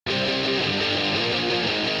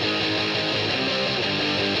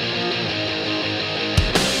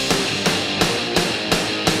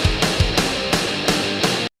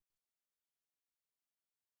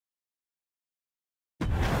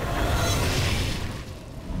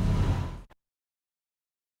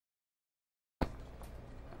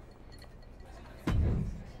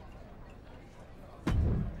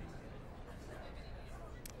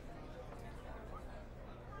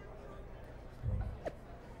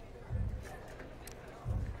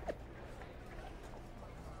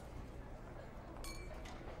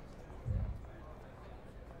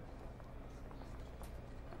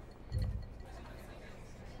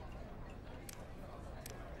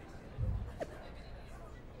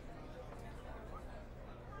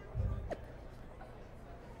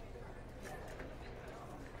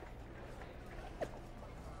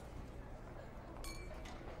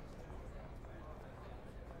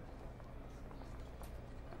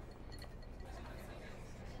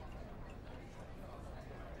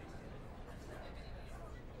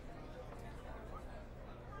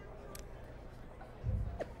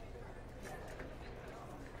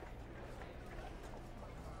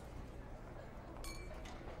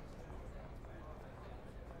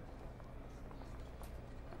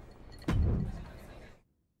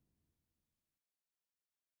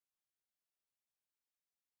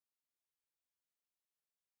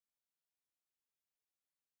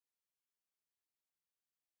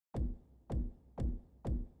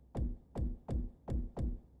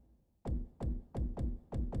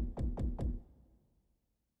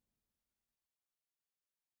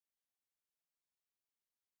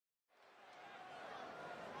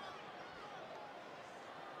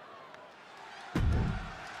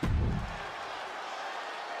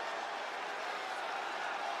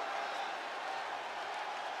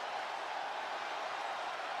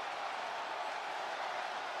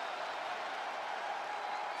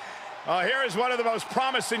Here is one of the most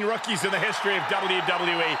promising rookies in the history of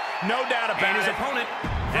WWE. No doubt about it. And his opponent,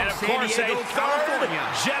 and of course, San Diego, a California.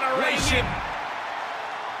 third-generation.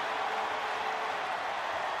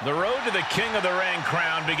 The road to the King of the Ring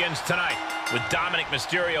crown begins tonight with Dominic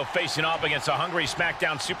Mysterio facing off against a hungry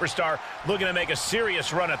SmackDown superstar looking to make a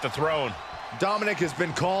serious run at the throne. Dominic has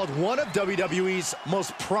been called one of WWE's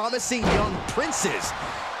most promising young princes,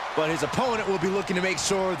 but his opponent will be looking to make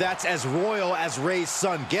sure that's as royal as Ray's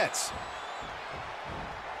son gets.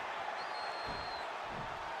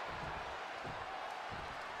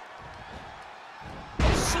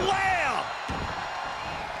 Slam!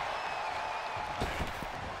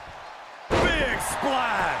 Big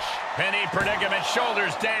splash! Penny predicament,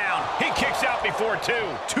 shoulders down. He kicks out before two.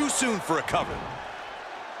 Too soon for a cover.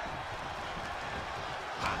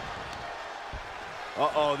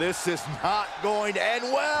 Uh-oh, this is not going to end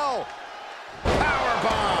well.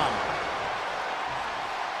 Powerbomb.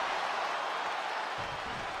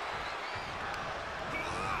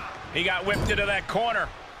 He got whipped into that corner.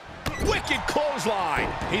 Wicked clothesline.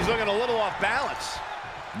 He's looking a little off balance.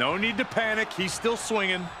 No need to panic. He's still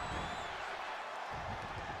swinging.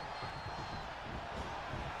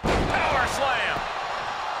 Power slam.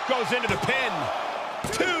 Goes into the pin.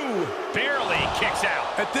 Two. Barely kicks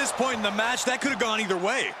out. At this point in the match, that could have gone either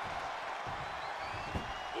way.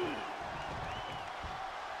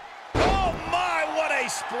 Oh my, what a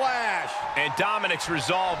splash. And Dominic's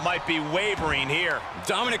resolve might be wavering here.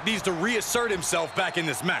 Dominic needs to reassert himself back in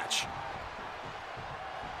this match.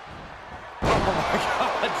 Oh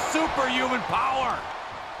my God, superhuman power.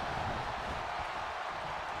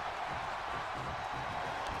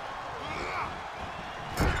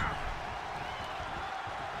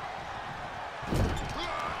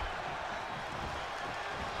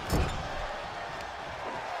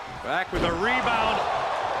 Back with a rebound.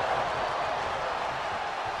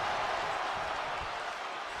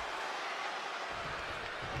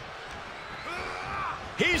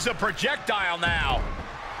 He's a projectile now.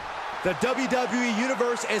 The WWE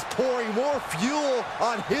Universe is pouring more fuel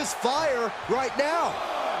on his fire right now.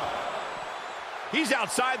 He's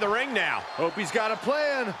outside the ring now. Hope he's got a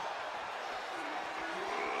plan.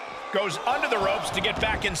 Goes under the ropes to get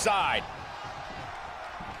back inside.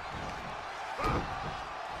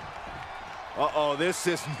 Uh-oh, this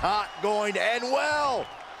is not going to end well.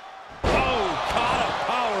 Oh, caught a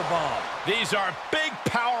powerbomb. These are big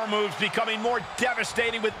power moves becoming more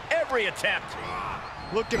devastating with every attempt.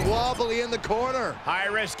 Looking wobbly in the corner.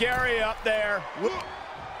 High-risk area up there.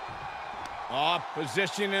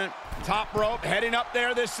 Position top rope, heading up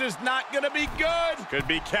there. This is not going to be good. Could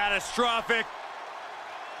be catastrophic.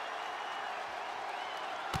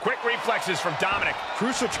 Quick reflexes from Dominic.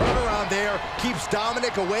 Crucial turnaround there keeps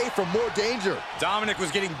Dominic away from more danger. Dominic was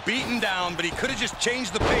getting beaten down, but he could have just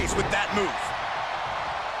changed the pace with that move.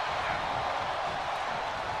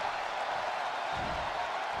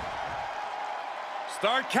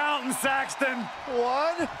 Start counting, Saxton.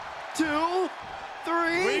 1, 2,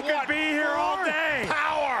 3. We could be here all day.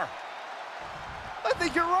 Power. I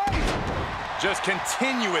think you're right. Just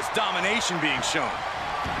continuous domination being shown.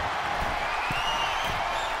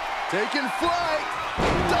 Taking flight.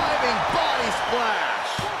 Diving body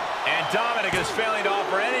splash. And Dominic is failing to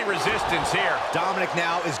offer any resistance here. Dominic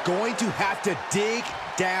now is going to have to dig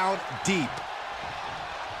down deep.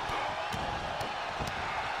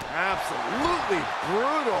 Absolutely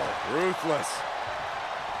brutal. Ruthless.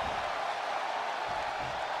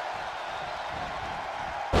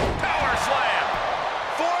 Power slam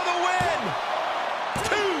for the win.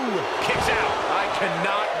 Two. Kicks out. I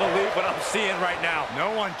cannot believe what I'm seeing right now.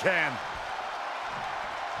 No one can.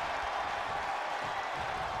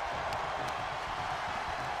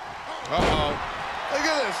 Uh-oh. Look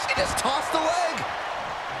at this. He just tossed the leg.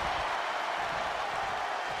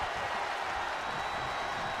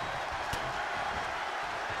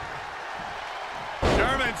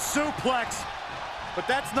 German suplex. But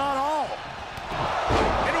that's not all.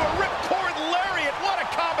 Into a ripcord lariat. What a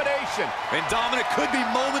combination. And Dominic could be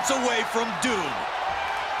moments away from doom.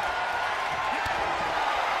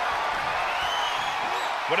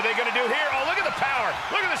 What are they going to do here? Oh, look at the power.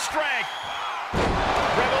 Look at the strength.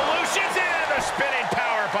 Revolutions into the spinning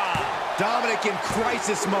power bomb. Dominic in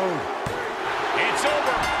crisis mode. It's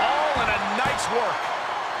over. All in a night's work.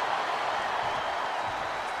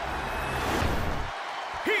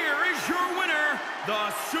 Here is your winner,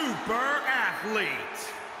 the Super Athlete.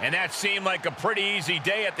 And that seemed like a pretty easy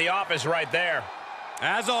day at the office right there.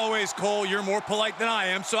 As always, Cole, you're more polite than I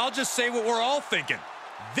am, so I'll just say what we're all thinking.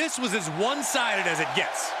 This was as one-sided as it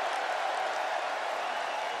gets.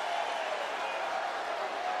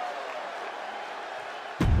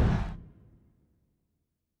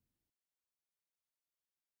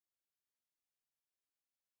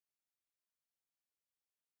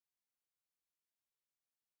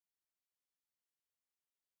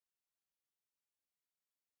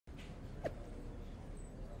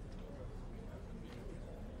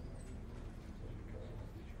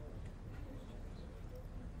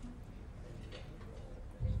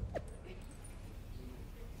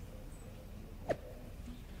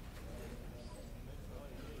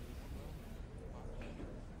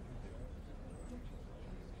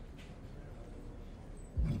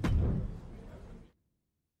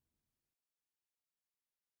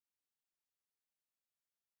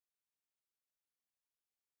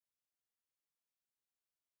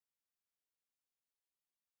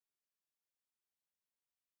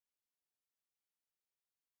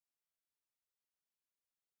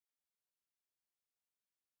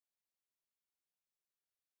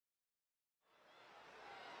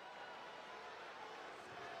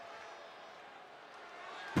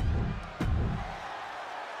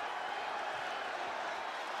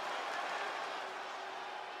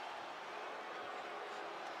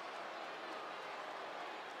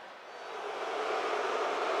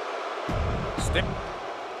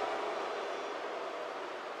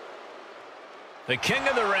 The King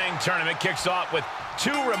of the Ring tournament kicks off with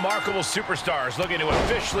two remarkable superstars looking to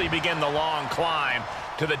officially begin the long climb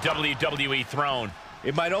to the WWE throne.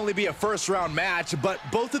 It might only be a first-round match, but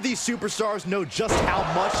both of these superstars know just how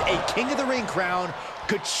much a King of the Ring crown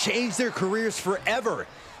could change their careers forever.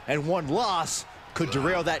 And one loss could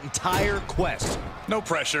derail that entire quest. No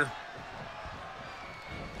pressure.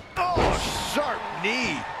 Oh, sharp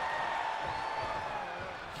knee.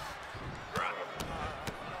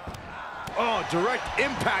 Oh, direct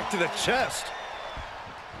impact to the chest.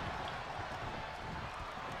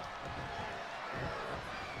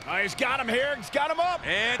 Oh, he's got him here. He's got him up.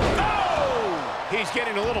 And oh! He's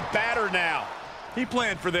getting a little battered now. he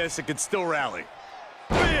planned for this and could still rally.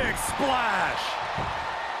 Big splash.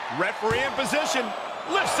 Referee in position.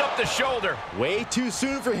 Lifts up the shoulder. Way too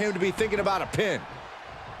soon for him to be thinking about a pin.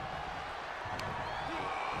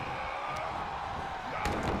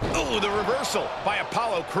 Oh, the reversal by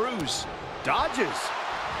Apollo Crews. Dodges.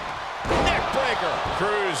 Neckbreaker.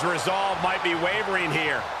 Crews' resolve might be wavering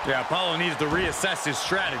here. Yeah, Apollo needs to reassess his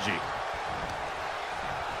strategy.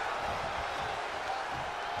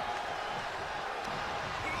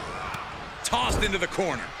 Tossed into the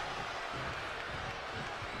corner.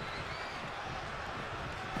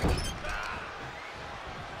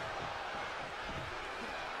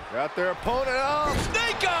 Got their opponent up.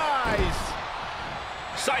 Snake eyes.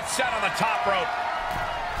 Sights set on the top rope.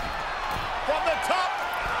 From the top.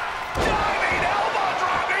 Diving elbow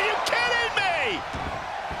drop. Are you kidding me?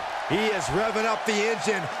 He is revving up the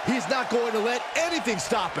engine. He's not going to let anything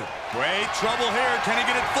stop him. Great trouble here. Can he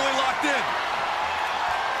get it fully locked in?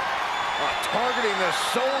 Targeting the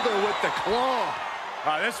shoulder with the claw.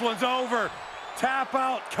 This one's over. Tap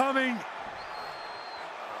out coming.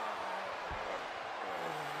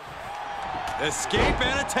 Escape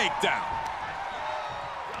and a takedown.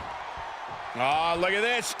 Oh, look at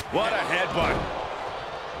this. What a headbutt.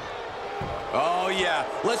 Oh, yeah.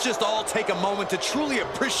 Let's just all take a moment to truly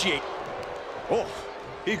appreciate. Oh,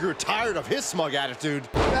 he grew tired of his smug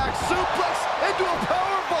attitude. Back suplex into a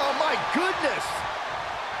powerbomb. My goodness.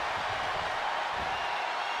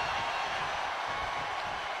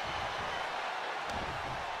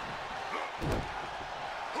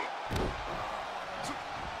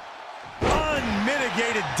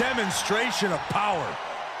 Unmitigated demonstration of power.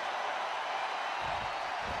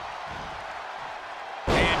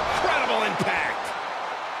 Incredible impact.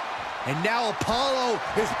 And now Apollo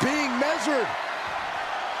is being measured.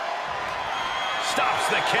 Stops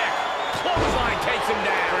the kick. Clothesline takes him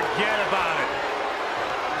down. Forget about it.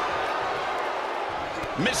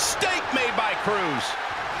 Mistake made by Crews.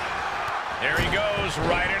 There he goes,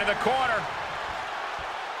 right into the corner.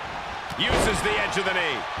 Uses the edge of the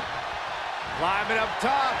knee. Climbing up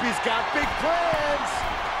top, he's got big plans.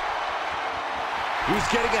 He's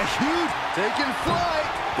getting a huge, taking flight.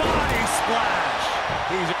 Body splash.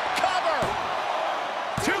 He's a cover.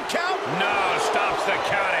 2 count. No, stops the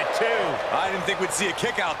count at 2. I didn't think we'd see a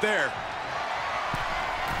kick out there.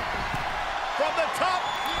 From the top.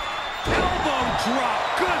 Elbow drop.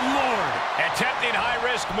 Good Lord. Attempting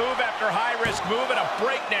high-risk move after high-risk move at a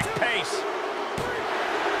breakneck pace.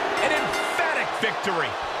 An emphatic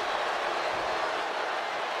victory.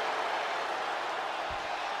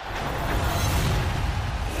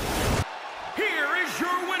 Here is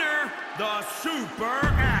your winner, the Super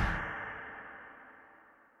Act.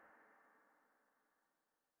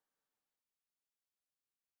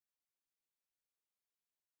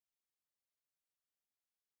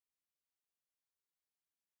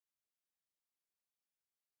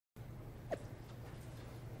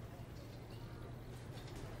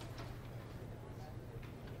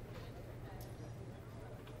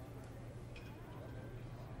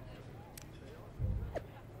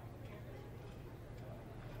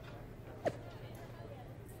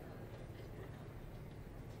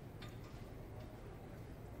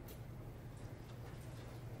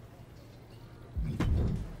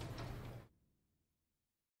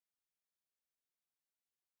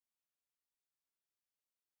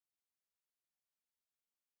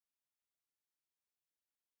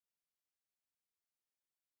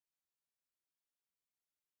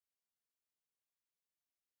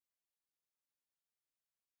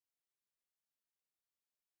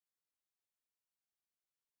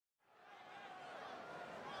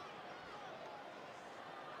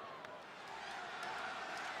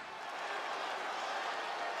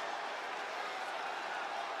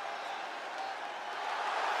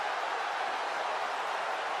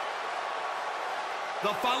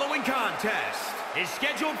 The following contest is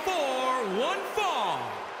scheduled for one fall.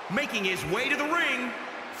 Making his way to the ring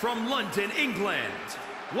from London, England,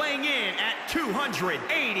 weighing in at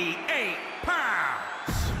 288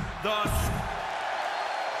 pounds,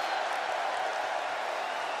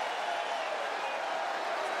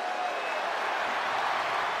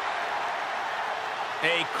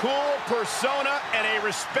 a cool persona and a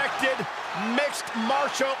respected mixed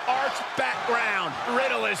martial arts background.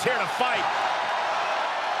 Riddle is here to fight.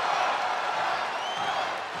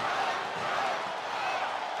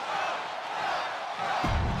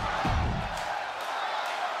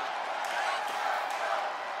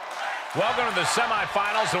 Welcome to the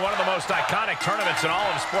semifinals of one of the most iconic tournaments in all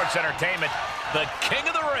of sports entertainment, the King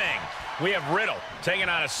of the Ring. We have Riddle taking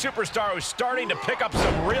on a superstar who's starting to pick up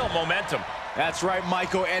some real momentum. That's right,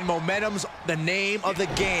 Michael, and momentum's the name of the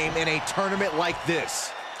game in a tournament like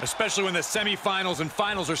this. Especially when the semifinals and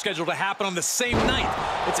finals are scheduled to happen on the same night.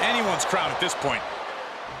 It's anyone's crown at this point.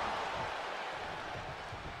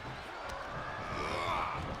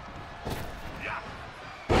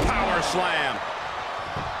 Power slam.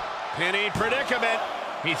 Pinning predicament.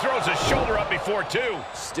 He throws his shoulder up before two.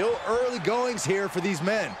 Still early goings here for these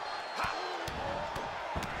men.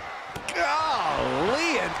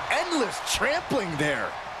 Golly, an endless trampling there.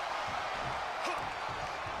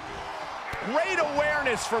 Great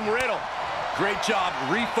awareness from Riddle. Great job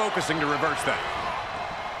refocusing to reverse that.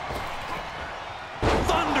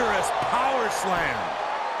 Thunderous power slam.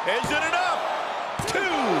 Is it enough? Two.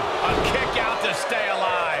 A kick out to stay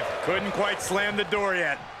alive. Couldn't quite slam the door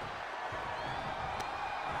yet.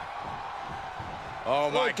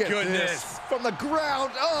 Oh my goodness. This. From the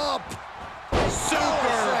ground up.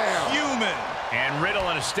 Superhuman. And Riddle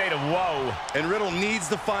in a state of woe. And Riddle needs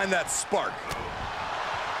to find that spark.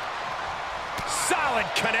 Solid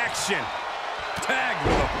connection. Tagged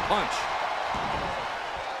with a punch.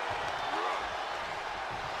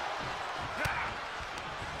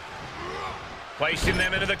 Placing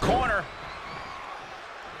them into the corner.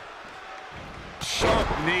 Sharp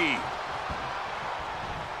knee.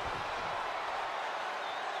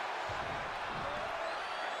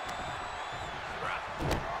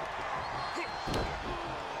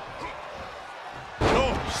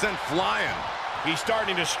 Sent flying. He's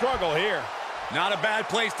starting to struggle here. Not a bad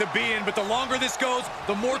place to be in, but the longer this goes,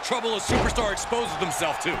 the more trouble a superstar exposes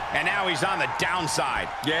himself to. And now he's on the downside.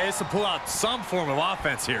 Yeah, he has to pull out some form of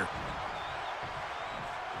offense here.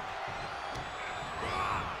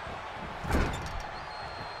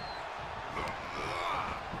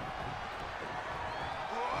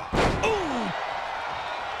 Ooh!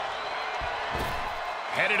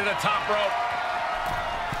 Headed to the top rope.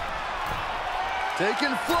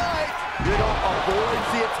 Taking flight. Riddle avoids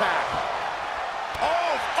the attack.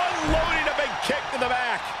 Oh, unloading a big kick to the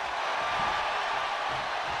back.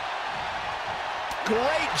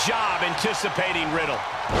 Great job anticipating Riddle.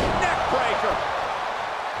 Neck breaker.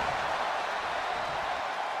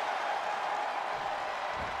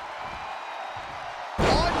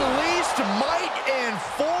 Unleashed might and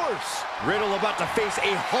force. Riddle about to face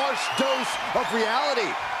a harsh dose of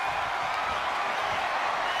reality.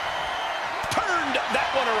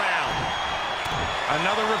 That one around.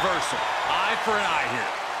 Another reversal. Eye for an eye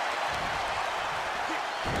here.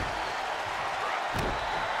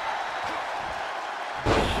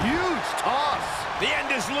 Huge toss. The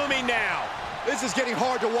end is looming now. This is getting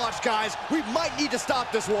hard to watch, guys. We might need to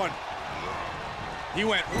stop this one. He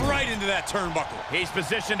went right into that turnbuckle. He's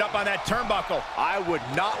positioned up on that turnbuckle. I would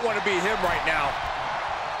not want to be him right now.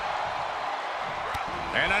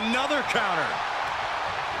 And another counter.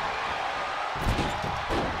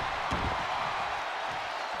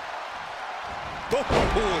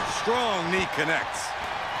 Oh, strong knee connects.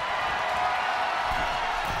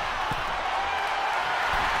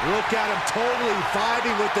 Look at him totally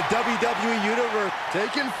vibing with the WWE Universe.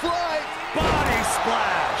 Taking flight. Body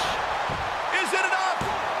splash. Is it enough?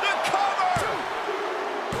 The cover.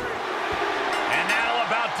 And that'll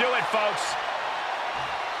about do it, folks.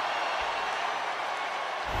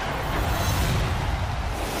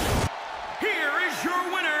 Here is your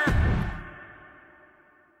winner,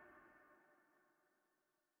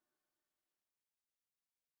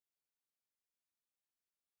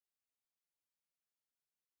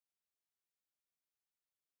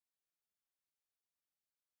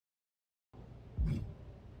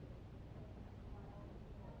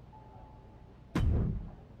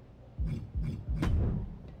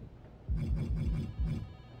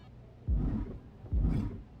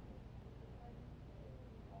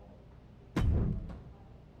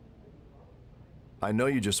 I know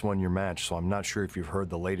you just won your match, so I'm not sure if you've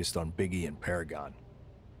heard the latest on Big E and Paragon.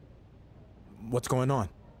 What's going on?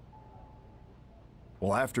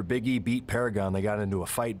 Well, after Big E beat Paragon, they got into a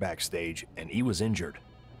fight backstage, and he was injured.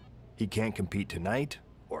 He can't compete tonight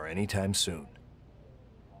or anytime soon.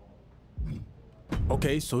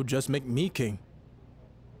 Okay, so just make me king.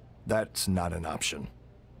 That's not an option.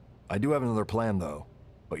 I do have another plan, though,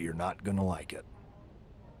 but you're not gonna like it.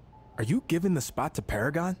 Are you giving the spot to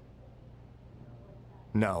Paragon?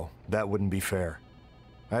 No, that wouldn't be fair.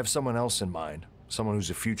 I have someone else in mind. Someone who's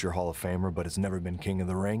a future Hall of Famer but has never been King of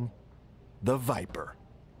the Ring. The Viper,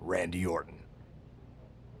 Randy Orton.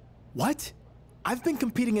 What? I've been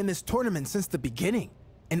competing in this tournament since the beginning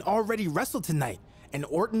and already wrestled tonight, and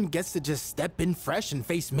Orton gets to just step in fresh and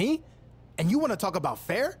face me? And you want to talk about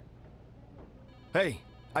fair? Hey,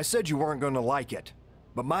 I said you weren't gonna like it,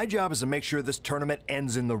 but my job is to make sure this tournament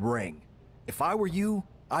ends in the ring. If I were you,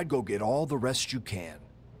 I'd go get all the rest you can.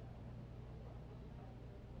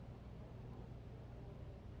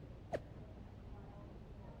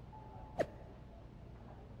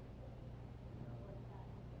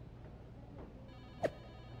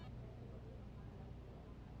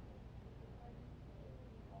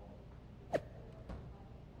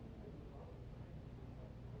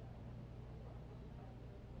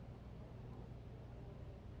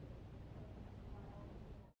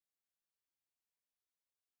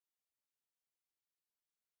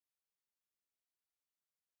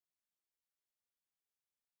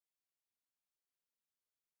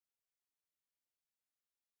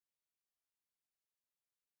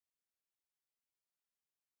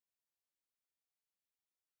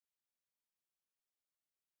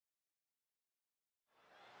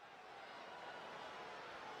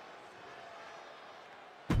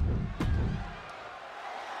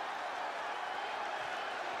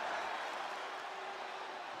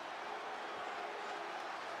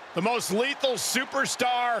 The most lethal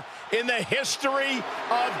superstar in the history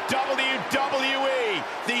of WWE,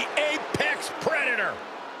 the Apex Predator.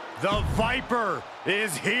 The Viper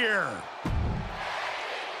is here.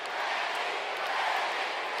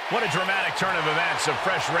 What a dramatic turn of events. A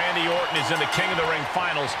fresh Randy Orton is in the King of the Ring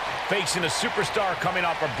finals, facing a superstar coming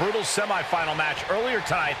off a brutal semifinal match earlier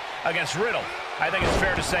tonight against Riddle. I think it's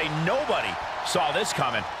fair to say nobody saw this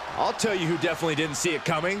coming. I'll tell you who definitely didn't see it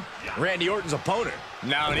coming. Randy Orton's opponent.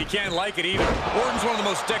 No, and he can't like it either. Orton's one of the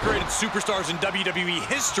most decorated superstars in WWE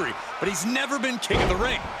history, but he's never been King of the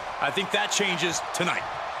Ring. I think that changes tonight.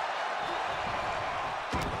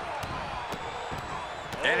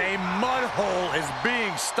 And a mud hole is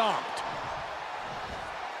being stomped.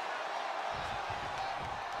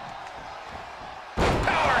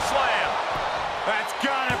 Power slam. That's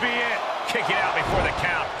gotta be it. Kicking out before the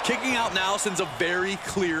count. Kicking out now sends a very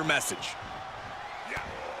clear message.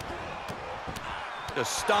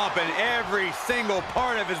 Just stomping every single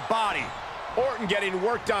part of his body. Orton getting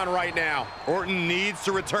worked on right now. Orton needs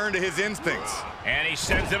to return to his instincts. And he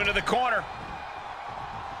sends him into the corner.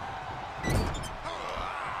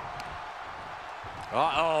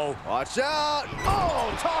 Uh-oh. Watch out.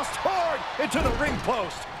 Oh, tossed hard into the ring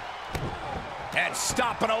post. And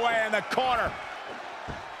stomping away in the corner.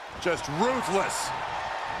 Just ruthless.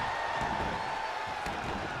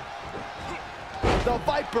 The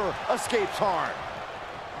Viper escapes hard.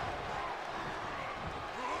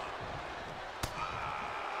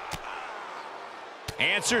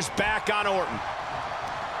 Answers back on Orton.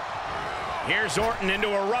 Here's Orton into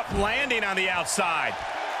a rough landing on the outside.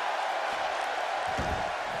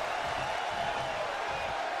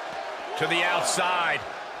 To the outside.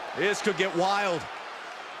 This could get wild.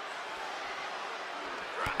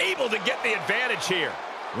 Able to get the advantage here.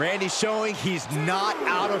 Randy showing he's not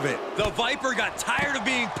out of it. The Viper got tired of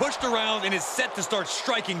being pushed around and is set to start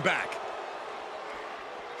striking back.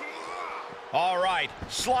 All right,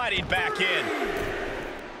 sliding back in.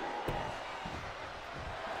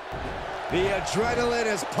 The adrenaline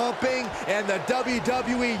is pumping, and the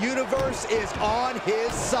WWE Universe is on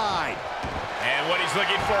his side. And what he's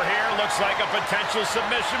looking for here looks like a potential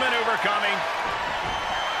submission maneuver coming.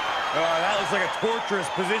 That looks like a torturous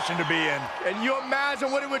position to be in. Can you imagine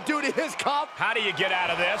what it would do to his comp? How do you get out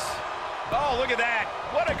of this? Oh, look at that.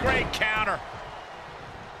 What a great counter.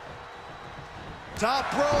 Top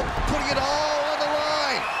rope, putting it all on the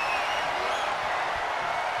line.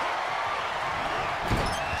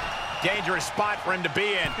 Dangerous spot for him to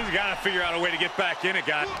be in. He's got to figure out a way to get back in it,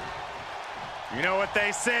 guy. You know what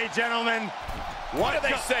they say, gentlemen? What do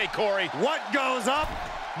they say, Corey? What goes up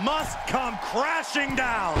must come crashing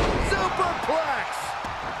down. Superplex.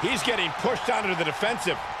 He's getting pushed onto the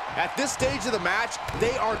defensive. At this stage of the match,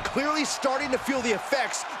 they are clearly starting to feel the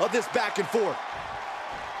effects of this back and forth.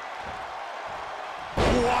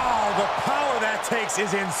 Wow, the power that takes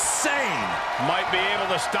is insane. Might be able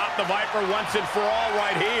to stop the Viper once and for all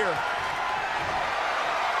right here.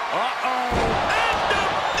 Uh-oh. End of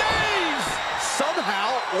days!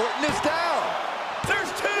 goes down. There's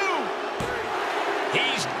two.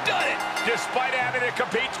 He's done it. Despite having to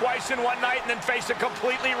compete twice in one night and then face a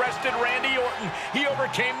completely rested Randy Orton, he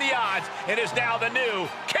overcame the odds and is now the new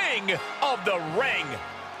King of the Ring.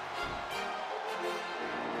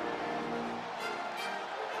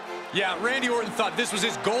 Yeah, Randy Orton thought this was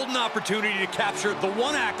his golden opportunity to capture the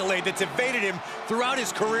one accolade that's evaded him throughout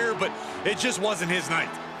his career, but it just wasn't his night.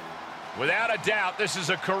 Without a doubt, this is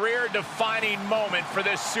a career-defining moment for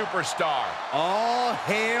this superstar. All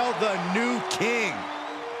hail the new king.